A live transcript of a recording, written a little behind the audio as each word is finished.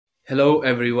Hello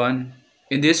everyone.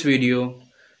 In this video,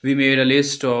 we made a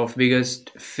list of biggest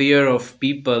fear of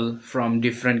people from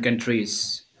different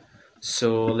countries.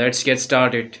 So let's get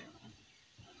started.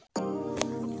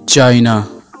 China,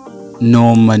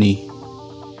 no money.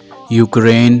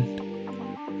 Ukraine,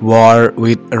 war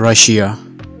with Russia.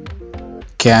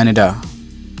 Canada,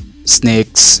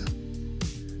 snakes.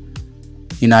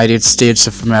 United States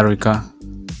of America,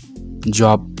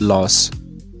 job loss.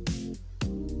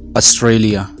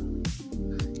 Australia,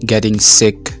 getting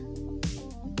sick.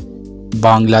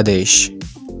 Bangladesh,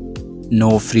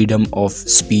 no freedom of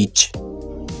speech.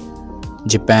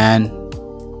 Japan,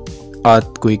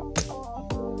 earthquake.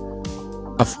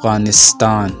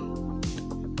 Afghanistan,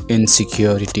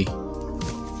 insecurity.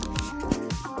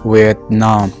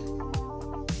 Vietnam,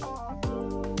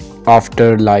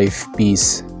 afterlife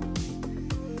peace.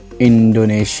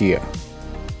 Indonesia,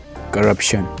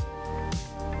 corruption.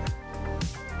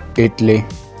 Italy,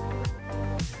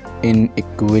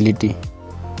 inequality.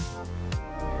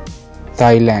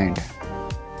 Thailand,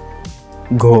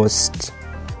 ghosts.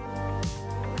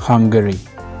 Hungary,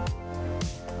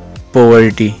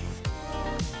 poverty.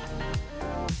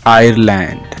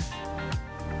 Ireland,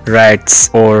 rats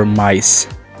or mice.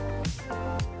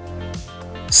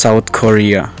 South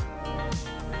Korea,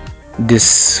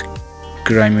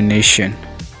 discrimination.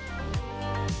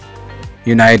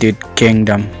 United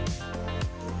Kingdom,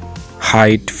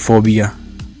 height phobia.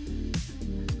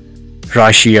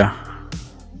 Russia,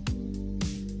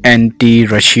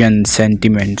 anti-Russian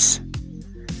sentiments.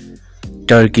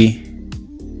 Turkey,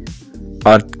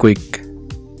 earthquake.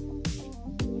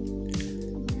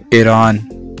 Iran,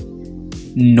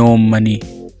 no money.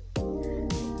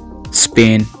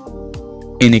 Spain,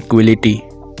 inequality.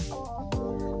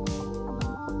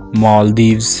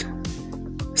 Maldives,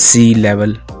 sea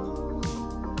level.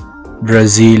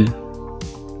 Brazil,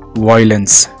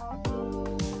 violence.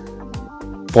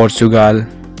 Portugal,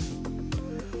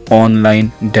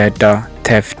 online data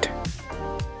theft.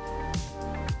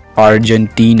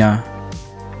 Argentina,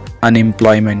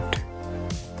 unemployment.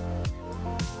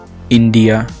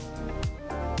 India,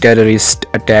 terrorist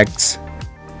attacks.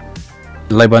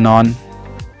 Lebanon,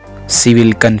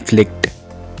 civil conflict.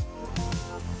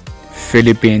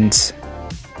 Philippines,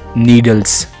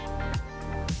 needles.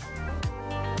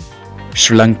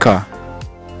 Sri Lanka,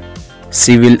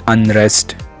 civil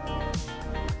unrest.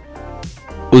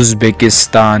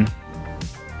 Uzbekistan,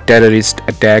 terrorist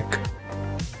attack.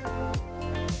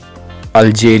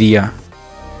 Algeria,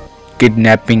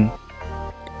 kidnapping.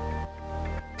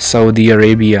 Saudi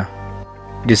Arabia,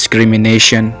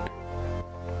 discrimination.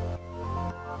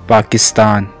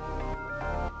 Pakistan,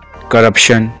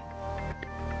 corruption.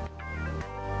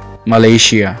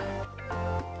 Malaysia,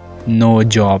 no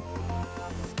job.